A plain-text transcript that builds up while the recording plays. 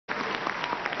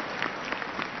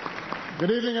Good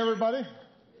evening, everybody.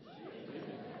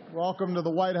 Welcome to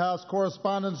the White House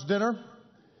Correspondents' Dinner,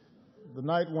 the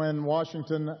night when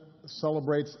Washington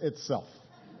celebrates itself.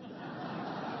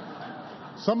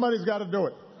 Somebody's got to do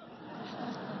it.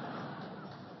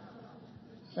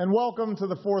 And welcome to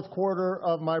the fourth quarter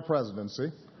of my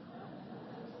presidency.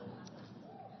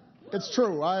 It's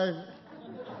true,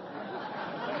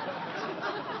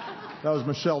 that was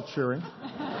Michelle cheering.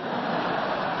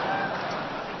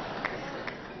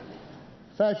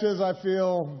 Fact is, I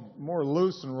feel more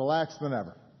loose and relaxed than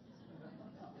ever.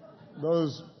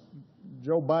 Those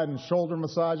Joe Biden shoulder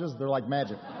massages, they're like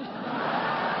magic.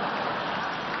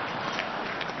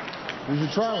 You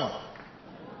should try one.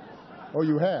 Oh,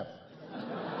 you have?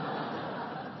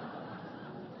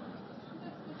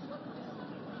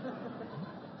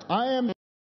 I am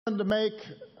determined to make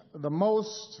the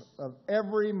most of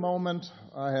every moment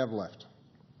I have left.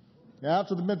 Now,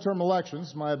 after the midterm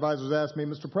elections, my advisors asked me,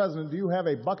 Mr. President, do you have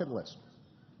a bucket list?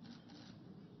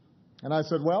 And I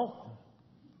said, well,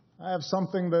 I have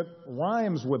something that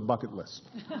rhymes with bucket list.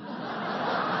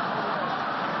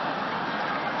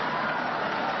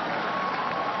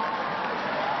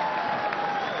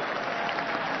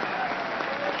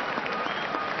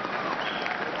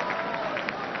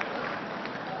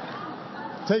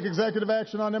 Take executive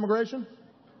action on immigration?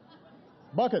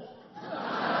 Bucket.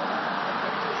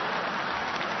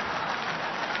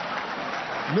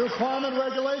 New climate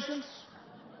regulations?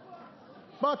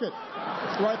 Bucket.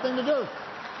 It's the right thing to do.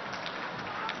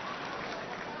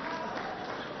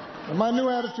 And my new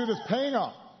attitude is paying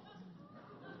off.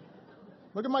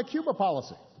 Look at my Cuba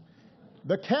policy.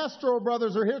 The Castro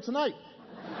brothers are here tonight.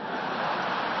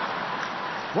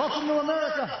 Welcome to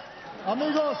America,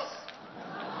 amigos.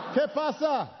 ¿Qué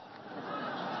pasa?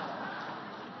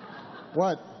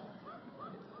 What?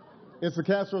 It's the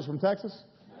Castros from Texas?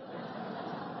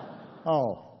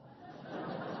 Oh.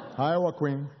 Hi,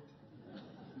 Joaquin.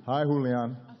 Hi,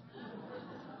 Julian.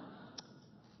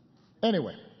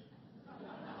 Anyway,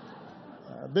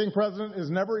 being president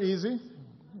is never easy.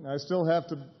 I still have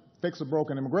to fix a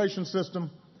broken immigration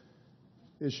system,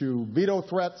 issue veto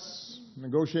threats,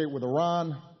 negotiate with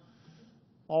Iran,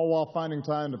 all while finding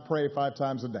time to pray 5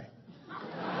 times a day.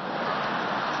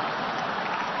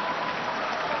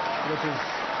 Which is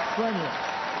strenuous.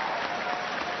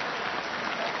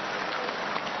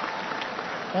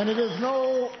 And it is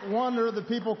no wonder that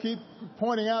people keep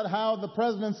pointing out how the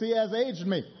presidency has aged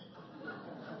me.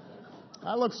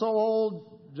 I look so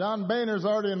old, John Boehner's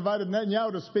already invited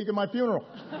Netanyahu to speak at my funeral.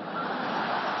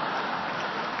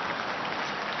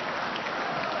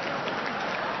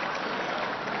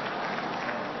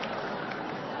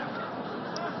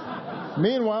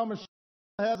 Meanwhile, Michelle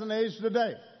hasn't aged a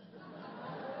day.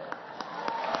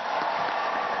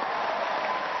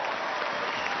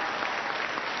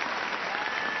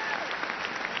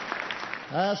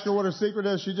 I asked her what her secret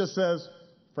is. She just says,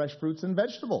 fresh fruits and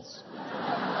vegetables.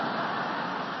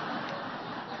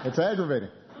 It's aggravating.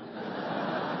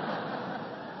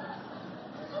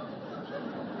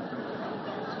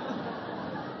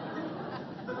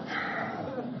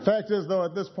 Fact is, though,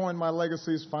 at this point, my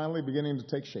legacy is finally beginning to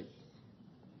take shape.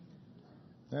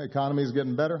 The economy is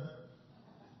getting better.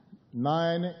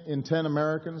 9 in 10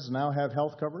 Americans now have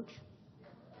health coverage.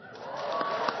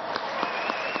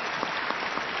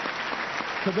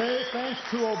 Today, thanks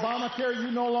to Obamacare,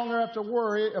 you no longer have to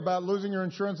worry about losing your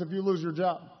insurance if you lose your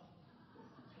job.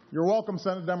 You're welcome,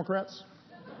 Senate Democrats.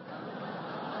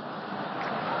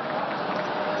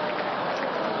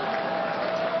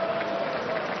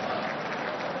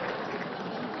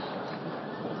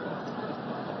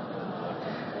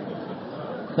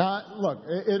 Now, look,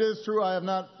 it is true I have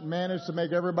not managed to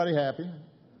make everybody happy.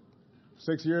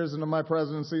 6 years into my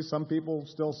presidency, some people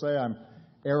still say I'm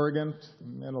arrogant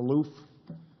and aloof,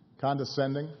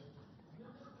 condescending.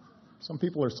 Some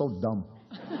people are so dumb.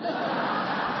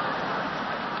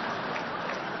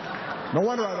 No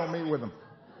wonder I don't meet with them.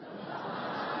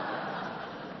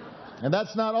 And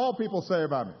that's not all people say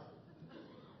about me.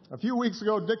 A few weeks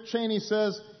ago, Dick Cheney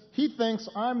says he thinks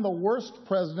I'm the worst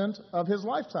president of his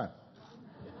lifetime.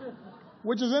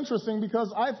 Which is interesting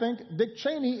because I think Dick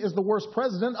Cheney is the worst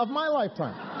president of my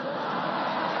lifetime.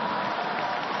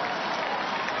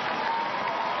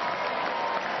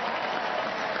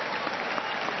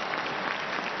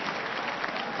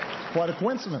 Quite a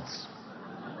coincidence.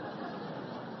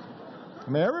 I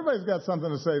mean, everybody's got something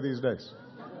to say these days.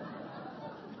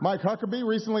 Mike Huckabee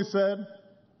recently said,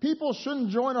 people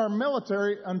shouldn't join our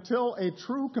military until a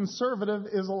true conservative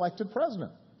is elected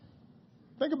president.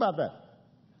 Think about that.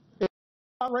 It's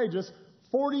outrageous.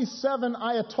 47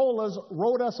 Ayatollahs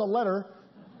wrote us a letter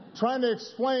trying to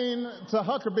explain to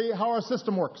Huckabee how our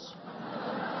system works.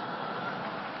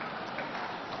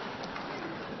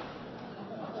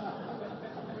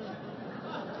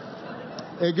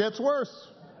 It gets worse.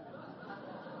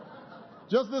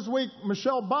 Just this week,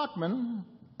 Michelle Bachmann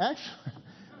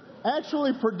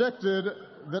actually predicted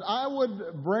that I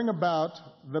would bring about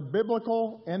the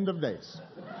biblical end of days.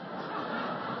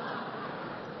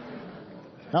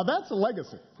 Now that's a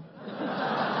legacy.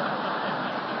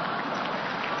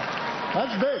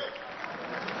 That's big.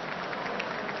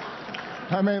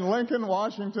 I mean, Lincoln,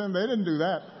 Washington, they didn't do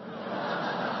that.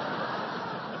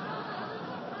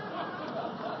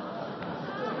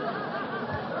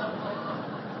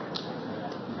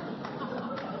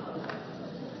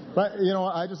 But, you know,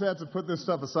 I just had to put this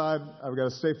stuff aside. I've got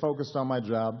to stay focused on my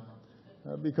job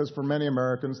because for many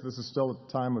Americans, this is still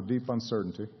a time of deep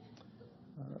uncertainty.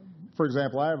 For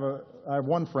example, I have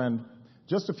one friend.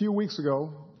 Just a few weeks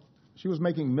ago, she was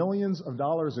making millions of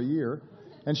dollars a year,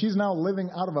 and she's now living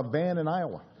out of a van in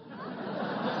Iowa.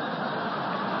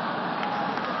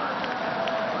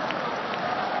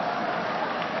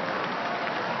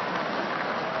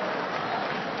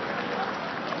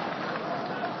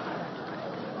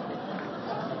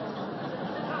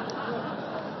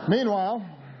 Meanwhile,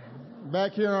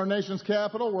 back here in our nation's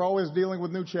capital, we're always dealing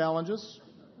with new challenges.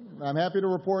 I'm happy to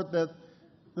report that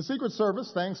the Secret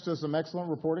Service, thanks to some excellent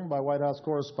reporting by White House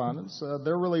correspondents,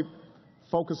 they're really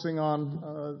focusing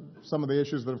on some of the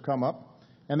issues that have come up,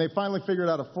 and they finally figured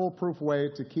out a foolproof way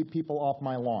to keep people off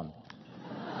my lawn.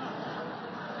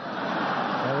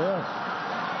 There it is.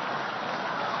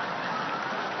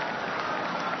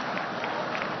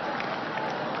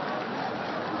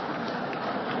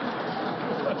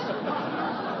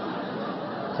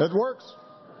 It works.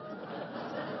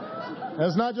 And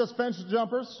it's not just fence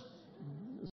jumpers.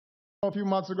 A few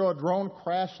months ago, a drone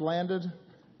crash landed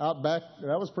out back.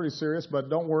 That was pretty serious, but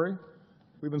don't worry.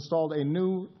 We've installed a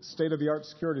new state-of-the-art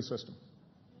security system.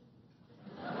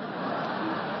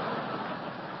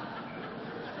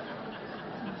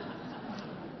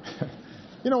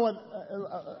 You know what?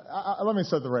 Let me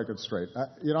set the record straight.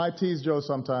 I tease Joe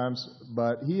sometimes,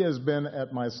 but he has been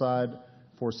at my side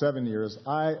for 7 years.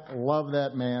 I love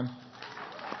that man.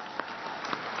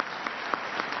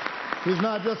 He's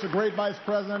not just a great vice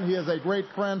president, he is a great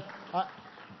friend.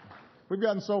 We've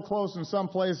gotten so close in some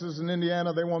places in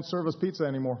Indiana, they won't serve us pizza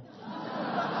anymore.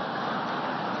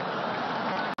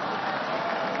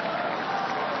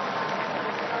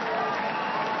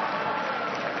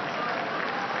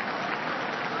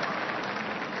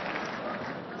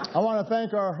 I want to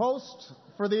thank our host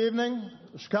for the evening,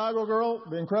 the Chicago girl,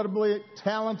 the incredibly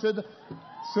talented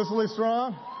Cicely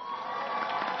Strong.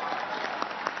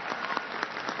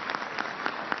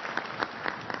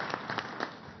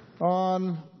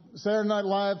 On Saturday Night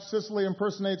Live, Cicely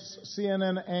impersonates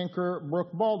CNN anchor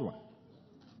Brooke Baldwin,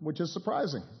 which is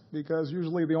surprising because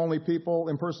usually the only people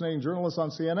impersonating journalists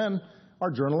on CNN are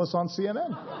journalists on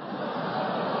CNN.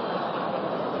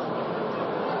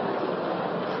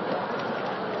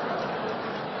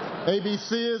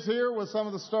 ABC is here with some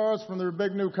of the stars from their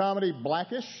big new comedy,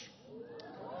 Blackish.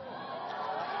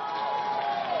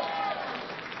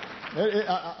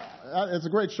 It's a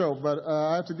great show, but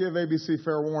I have to give ABC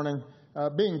fair warning.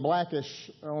 Being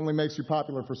Blackish only makes you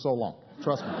popular for so long.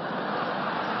 Trust me.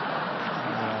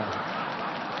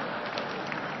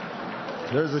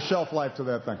 There's a shelf life to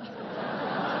that thing.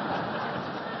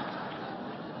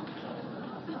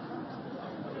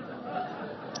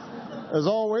 As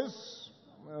always,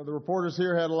 the reporters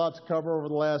here had a lot to cover over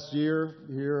the last year.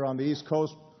 Here on the East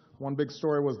Coast, one big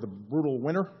story was the brutal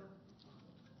winter.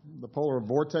 The polar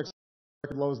vortex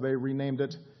lows, they renamed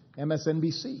it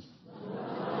MSNBC.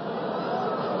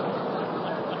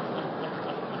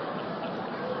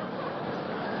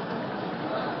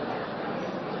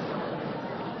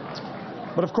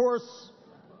 But of course,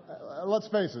 let's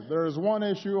face it, there is one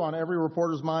issue on every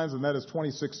reporter's minds, and that is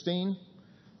 2016.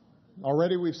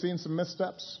 Already we've seen some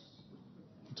missteps.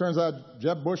 It turns out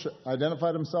Jeb Bush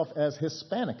identified himself as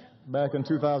Hispanic back in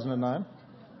 2009.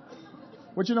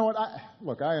 Which, you know what,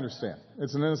 I understand.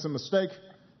 It's an innocent mistake.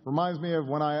 Reminds me of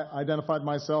when I identified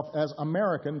myself as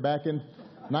American back in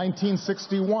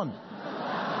 1961.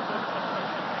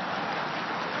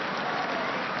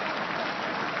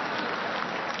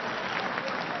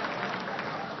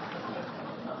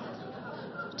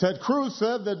 Ted Cruz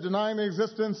said that denying the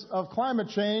existence of climate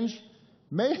change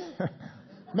made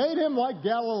him like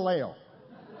Galileo.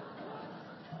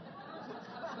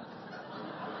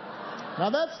 Now,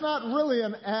 that's not really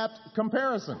an apt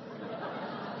comparison.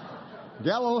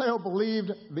 Galileo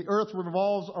believed the Earth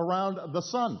revolves around the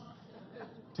sun.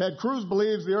 Ted Cruz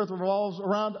believes the earth revolves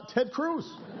around Ted Cruz.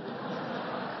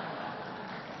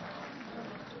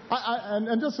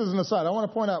 And just as an aside, I want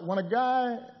to point out, when a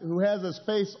guy who has his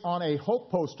face on a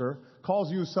hope poster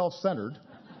calls you self-centered,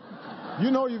 you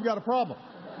know you've got a problem.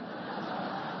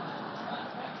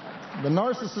 The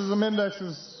narcissism index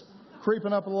is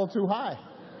creeping up a little too high.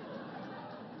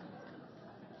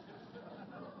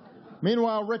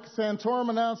 Meanwhile, Rick Santorum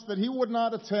announced that he would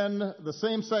not attend the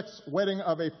same-sex wedding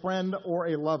of a friend or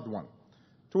a loved one,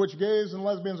 to which gays and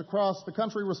lesbians across the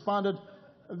country responded,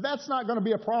 "That's not going to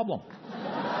be a problem."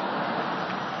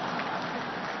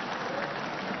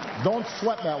 Don't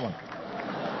sweat that one.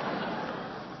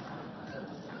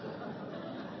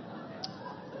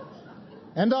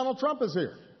 And Donald Trump is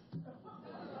here.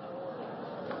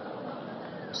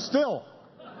 Still.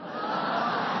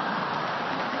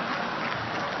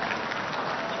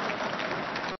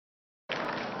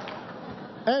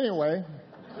 Anyway,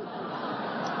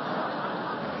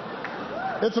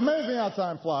 it's amazing how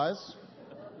time flies.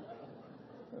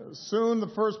 Soon the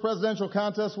first presidential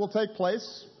contest will take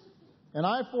place, and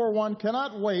I, for one,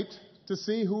 cannot wait to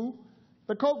see who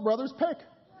the Koch brothers pick.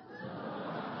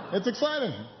 It's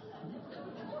exciting.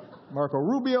 Marco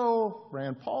Rubio,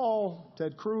 Rand Paul,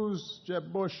 Ted Cruz,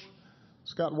 Jeb Bush,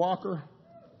 Scott Walker.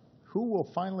 Who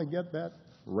will finally get that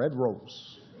red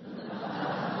rose?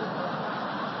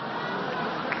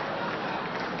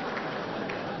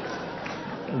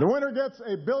 The winner gets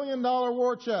a $1 billion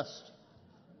war chest.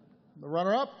 The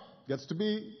runner-up gets to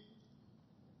be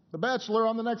the Bachelor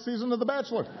on the next season of The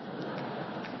Bachelor.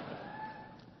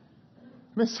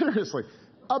 I mean, seriously,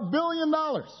 $1 billion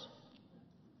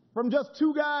from just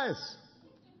two guys.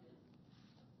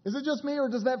 Is it just me, or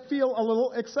does that feel a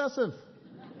little excessive?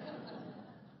 I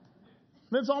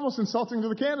mean, it's almost insulting to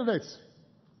the candidates.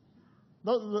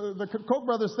 The Koch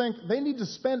brothers think they need to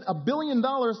spend $1 billion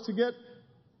to get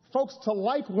folks to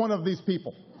like one of these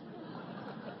people.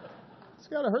 It's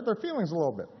got to hurt their feelings a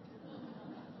little bit.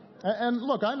 And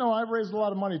look, I know I've raised a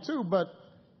lot of money too, but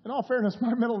in all fairness,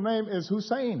 my middle name is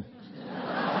Hussein.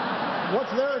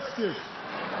 What's their excuse?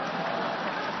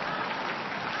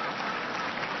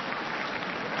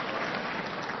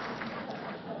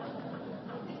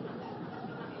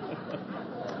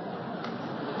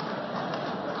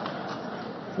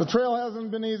 The trail hasn't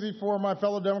been easy for my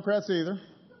fellow Democrats either.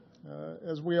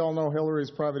 As we all know,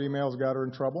 Hillary's private emails got her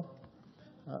in trouble.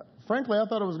 Frankly, I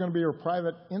thought it was going to be her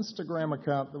private Instagram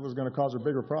account that was going to cause her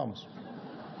bigger problems.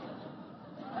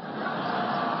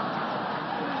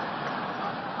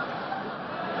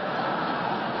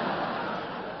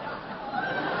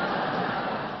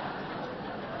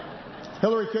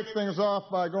 Hillary kicked things off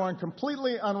by going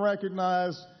completely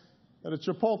unrecognized at a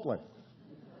Chipotle.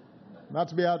 Not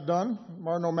to be outdone,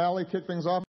 Martin O'Malley kicked things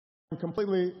off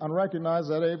completely unrecognized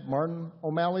at a Martin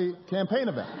O'Malley campaign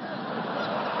event.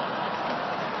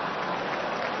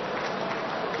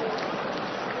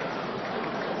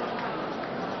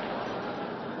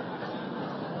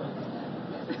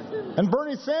 And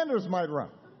Bernie Sanders might run.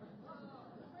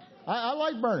 I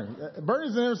like Bernie.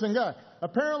 Bernie's an interesting guy.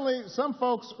 Apparently, some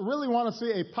folks really want to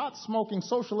see a pot-smoking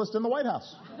socialist in the White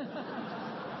House.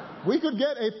 We could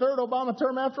get a third Obama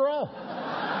term after all.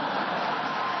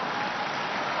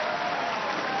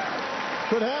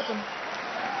 Could happen.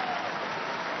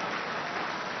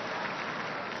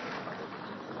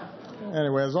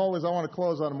 Anyway, as always, I want to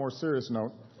close on a more serious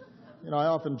note. You know, I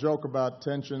often joke about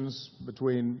tensions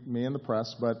between me and the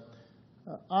press, but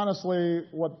honestly,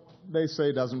 what they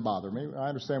say doesn't bother me. I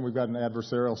understand we've got an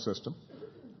adversarial system.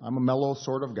 I'm a mellow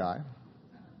sort of guy.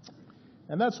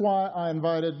 And that's why I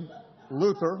invited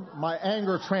Luther, my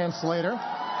anger translator,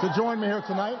 to join me here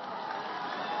tonight.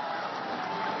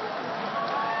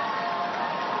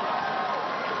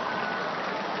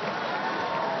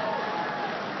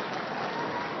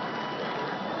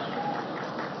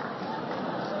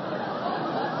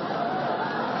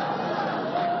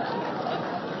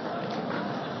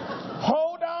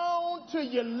 Hold on to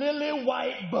your lily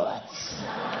white butts.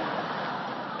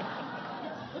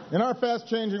 In our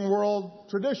fast-changing world,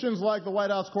 traditions like the White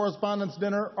House Correspondents'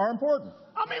 Dinner are important.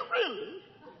 I mean, really?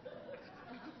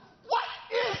 What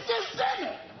is this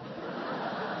dinner?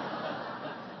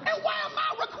 And why am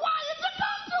I required to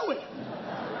come to it?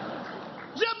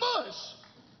 Jeb Bush,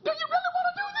 do you really want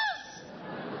to do this?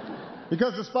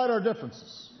 Because despite our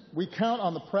differences, we count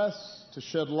on the press to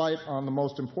shed light on the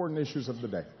most important issues of the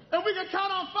day. And we can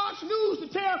count on Fox News to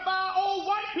terrify old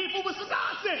white people with some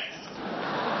nonsense.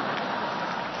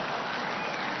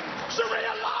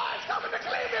 Sharia law is coming to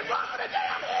Cleveland, run for the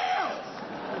damn hills.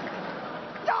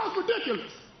 Y'all's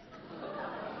ridiculous.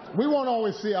 We won't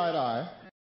always see eye to eye.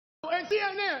 And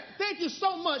CNN, they thank you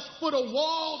so much for the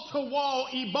wall-to-wall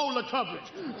Ebola coverage.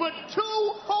 For 2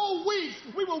 whole weeks,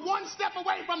 we were one step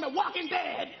away from the Walking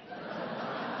Dead.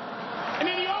 And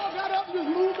then you all got up and just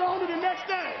moved on to the next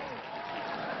thing.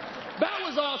 That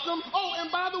was awesome. Oh,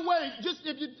 and by the way, just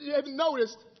if you haven't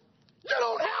noticed, you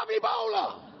don't have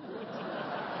Ebola.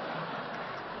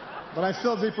 But I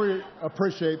still deeply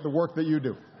appreciate the work that you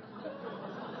do.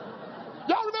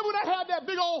 Y'all remember when I had that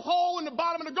big old hole in the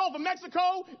bottom of the Gulf of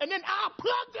Mexico, and then I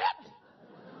plugged it?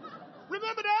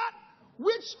 Remember that?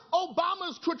 Which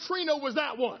Obama's Katrina was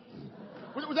that one?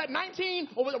 Was that 19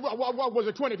 or was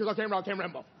it 20? Because I can't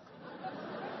remember.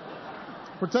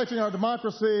 Protecting our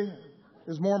democracy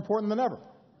is more important than ever.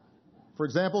 For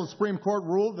example, the Supreme Court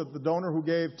ruled that the donor who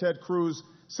gave Ted Cruz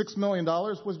 $6 million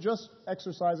was just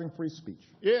exercising free speech.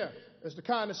 Yeah, it's the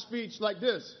kind of speech like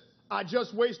this. I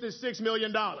just wasted $6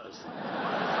 million.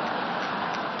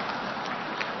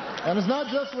 And it's not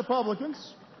just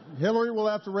Republicans. Hillary will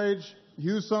have to raise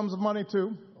huge sums of money,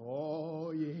 too.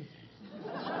 Oh, yeah.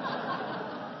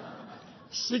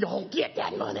 She gonna get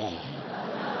that money.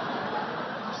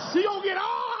 She gonna get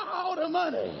all the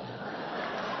money.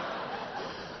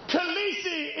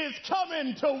 Khaleesi is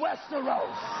coming to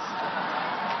Westeros.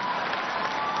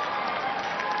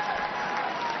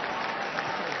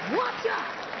 Watch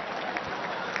out!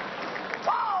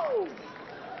 Whoa!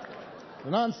 The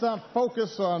nonstop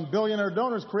focus on billionaire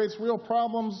donors creates real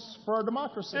problems for our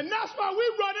democracy. And that's why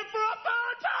we're running for a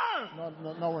third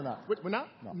term. No, we're not. We're not?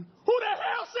 No. Who the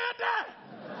hell said that?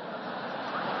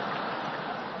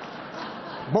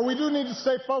 But we do need to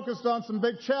stay focused on some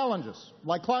big challenges,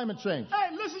 like climate change.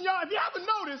 Hey, listen, y'all, if you haven't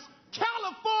noticed,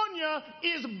 California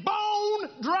is bone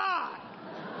dry.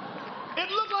 It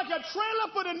looked like a trailer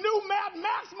for the new Mad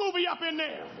Max movie up in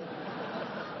there.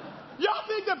 Y'all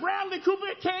think that Bradley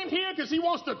Cooper came here because he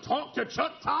wants to talk to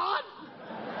Chuck Todd?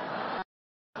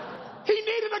 He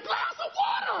needed a glass of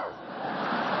water.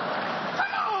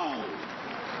 Come on.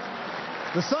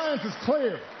 The science is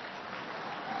clear.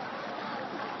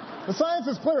 The science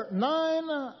is clear.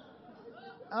 9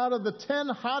 out of the 10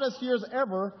 hottest years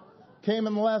ever came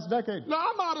in the last decade. Now,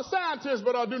 I'm not a scientist,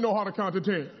 but I do know how to count to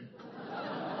 10.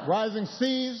 Rising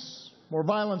seas, more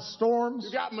violent storms.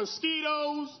 You got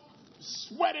mosquitoes,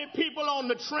 sweaty people on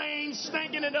the train,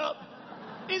 stinking it up.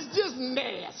 It's just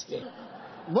nasty.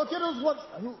 Look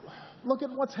at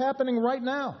what's happening right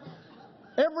now.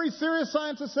 Every serious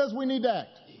scientist says we need to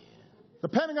act. The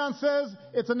Pentagon says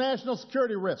it's a national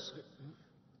security risk.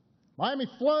 Miami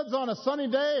floods on a sunny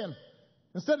day, and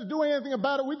instead of doing anything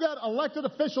about it, we've got elected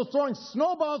officials throwing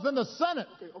snowballs in the Senate.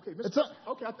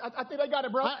 Okay, I think I got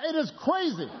it, bro. It is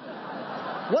crazy.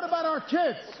 What about our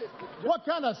kids? What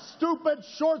kind of stupid,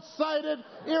 short-sighted,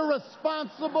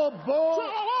 irresponsible bull?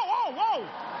 Whoa!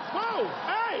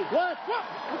 Hey! What?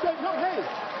 Okay, no, hey.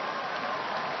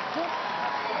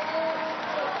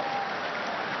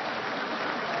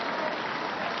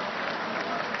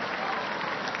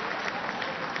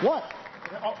 What?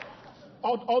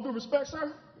 All due respect,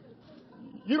 sir,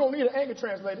 you don't need an anger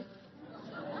translator.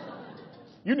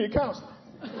 You need counseling.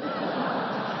 You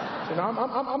know,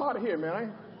 I'm out of here, man. I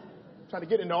ain't trying to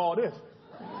get into all this.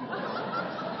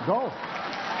 Go.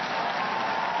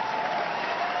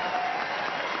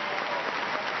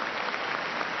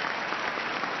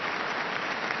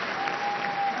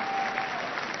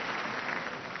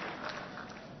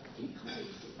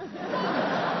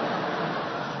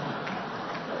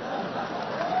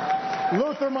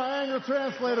 Luther, my anger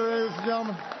translator, ladies and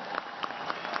gentlemen.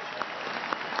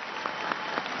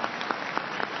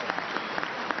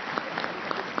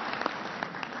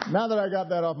 Now that I got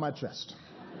that off my chest.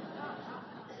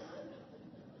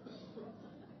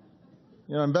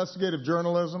 You know, investigative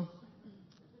journalism,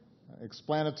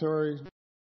 explanatory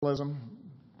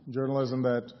journalism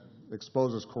that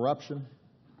exposes corruption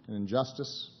and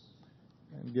injustice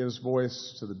and gives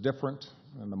voice to the different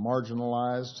and the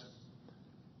marginalized,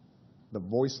 the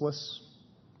voiceless.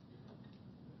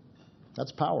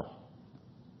 That's power.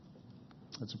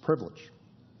 It's a privilege.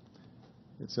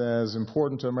 It's as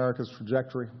important to America's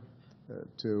trajectory,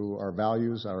 to our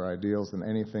values, our ideals, than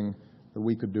anything that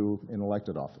we could do in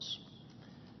elected office.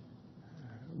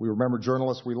 We remember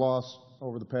journalists we lost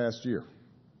over the past year.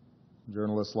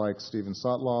 Journalists like Stephen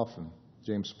Sotloff and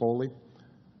James Foley,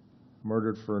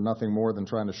 murdered for nothing more than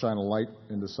trying to shine a light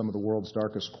into some of the world's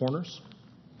darkest corners.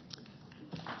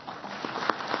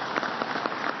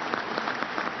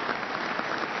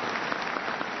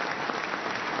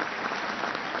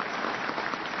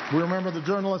 We remember the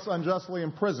journalists unjustly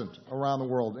imprisoned around the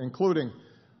world, including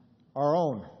our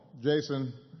own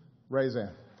Jason Rezan.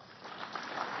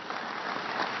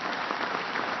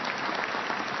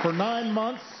 For 9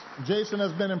 months, Jason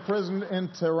has been imprisoned in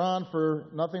Tehran for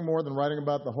nothing more than writing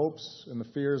about the hopes and the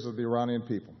fears of the Iranian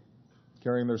people,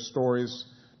 carrying their stories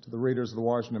to the readers of the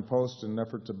Washington Post in an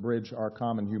effort to bridge our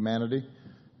common humanity.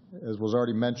 As was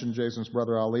already mentioned, Jason's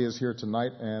brother Ali is here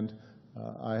tonight, and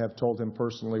I have told him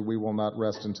personally we will not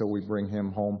rest until we bring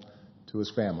him home to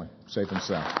his family, safe and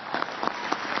sound.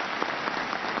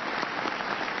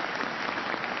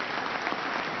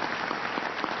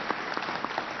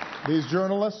 These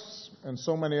journalists and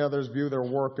so many others view their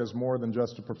work as more than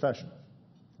just a profession,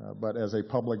 but as a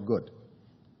public good,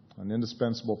 an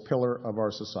indispensable pillar of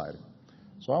our society.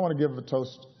 So I want to give a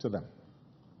toast to them.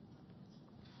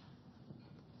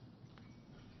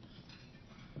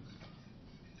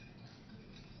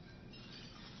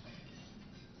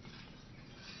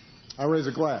 I raise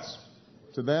a glass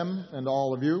to them and to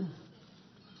all of you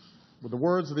with the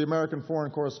words of the American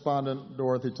foreign correspondent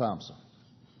Dorothy Thompson.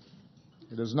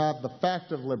 It is not the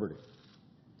fact of liberty.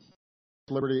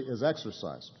 Liberty is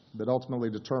exercised that ultimately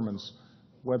determines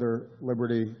whether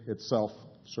liberty itself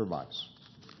survives.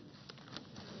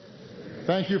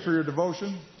 Thank you for your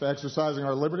devotion to exercising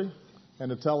our liberty and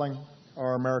to telling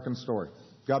our American story.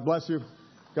 God bless you.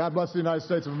 God bless the United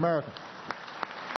States of America.